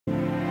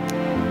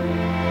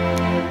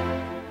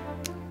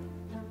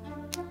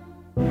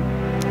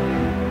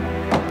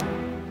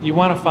You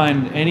want to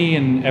find any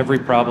and every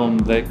problem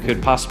that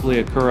could possibly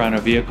occur on a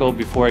vehicle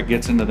before it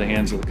gets into the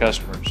hands of the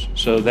customers.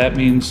 So that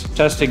means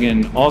testing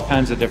in all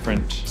kinds of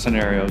different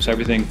scenarios,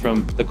 everything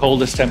from the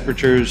coldest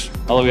temperatures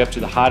all the way up to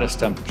the hottest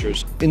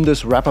temperatures. In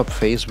this wrap-up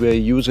phase, we're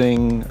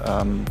using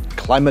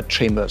climate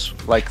chambers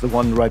like the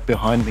one right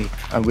behind me,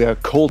 and we are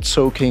cold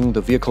soaking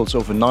the vehicles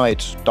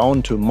overnight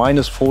down to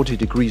 -40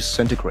 degrees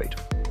centigrade.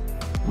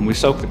 When we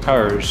soak the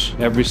cars,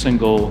 every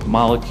single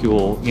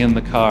molecule in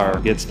the car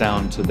gets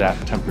down to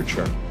that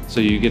temperature. So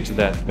you get to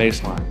that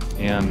baseline.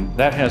 And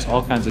that has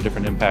all kinds of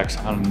different impacts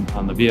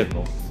on the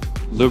vehicle.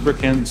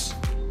 Lubricants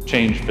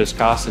change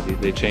viscosity,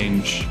 they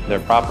change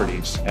their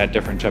properties at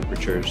different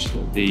temperatures.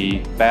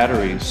 The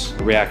batteries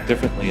react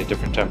differently at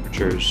different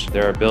temperatures.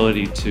 Their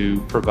ability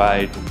to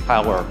provide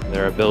power,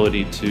 their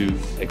ability to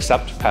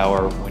accept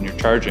power when you're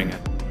charging it.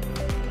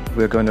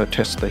 We're going to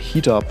test the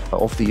heat up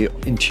of the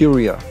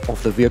interior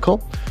of the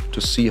vehicle to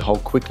see how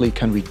quickly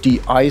can we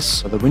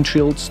de-ice the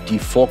windshields,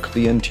 defog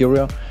the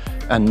interior,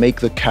 and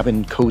make the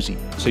cabin cozy.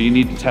 So you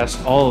need to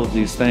test all of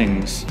these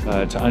things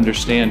to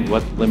understand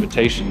what the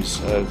limitations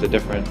of the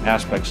different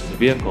aspects of the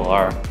vehicle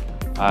are,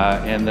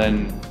 and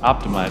then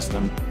optimize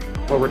them.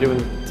 What we're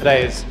doing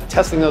today is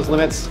testing those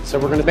limits. So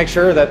we're going to make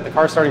sure that the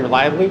car's starting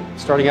reliably,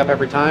 starting up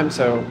every time.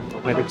 So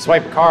when we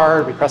swipe a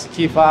card, we press a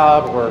key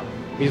fob, or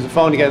we use the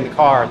phone to get in the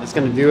car, that's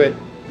going to do it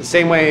the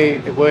same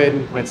way it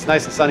would when it's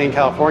nice and sunny in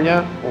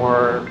California,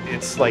 or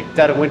it's like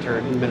dead of winter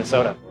in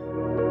Minnesota.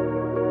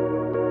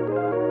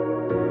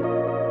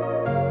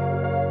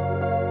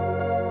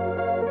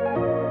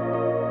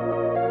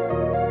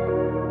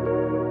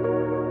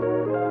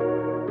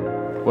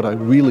 What I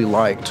really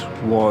liked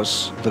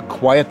was the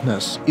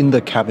quietness in the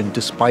cabin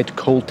despite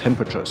cold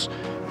temperatures.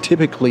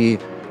 Typically,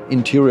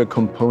 interior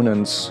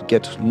components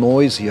get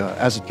noisier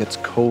as it gets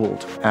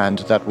cold, and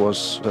that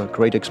was a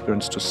great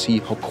experience to see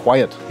how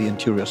quiet the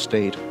interior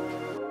stayed.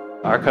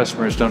 Our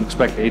customers don't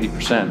expect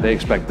 80%, they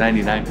expect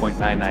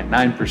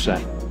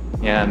 99.999%.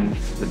 And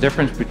the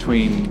difference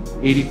between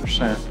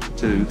 80%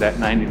 to that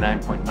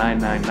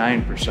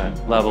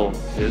 99.999% level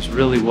is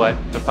really what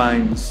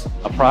defines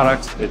a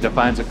product, it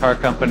defines a car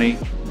company.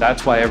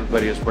 That's why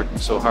everybody is working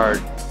so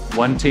hard.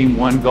 One team,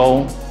 one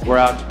goal. We're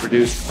out to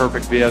produce the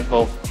perfect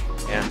vehicle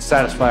and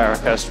satisfy our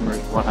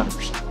customers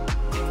 100%.